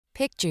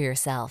Picture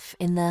yourself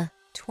in the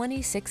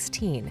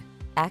 2016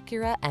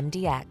 Acura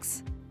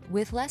MDX.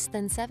 With less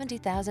than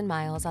 70,000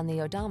 miles on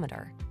the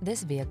odometer,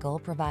 this vehicle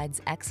provides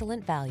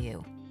excellent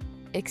value.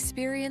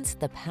 Experience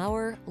the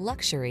power,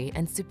 luxury,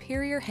 and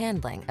superior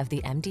handling of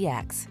the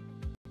MDX.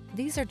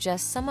 These are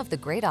just some of the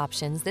great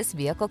options this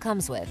vehicle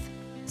comes with: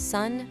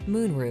 sun,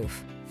 moonroof,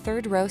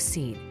 third-row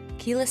seat,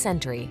 keyless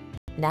entry,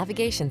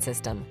 navigation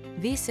system,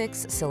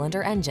 V6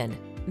 cylinder engine,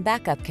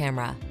 backup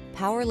camera,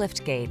 power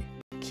liftgate,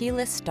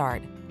 keyless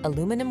start,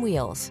 aluminum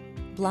wheels,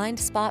 blind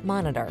spot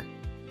monitor.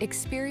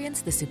 Experience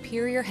the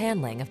superior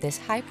handling of this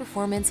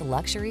high-performance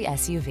luxury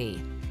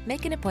SUV.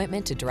 Make an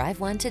appointment to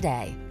drive one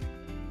today.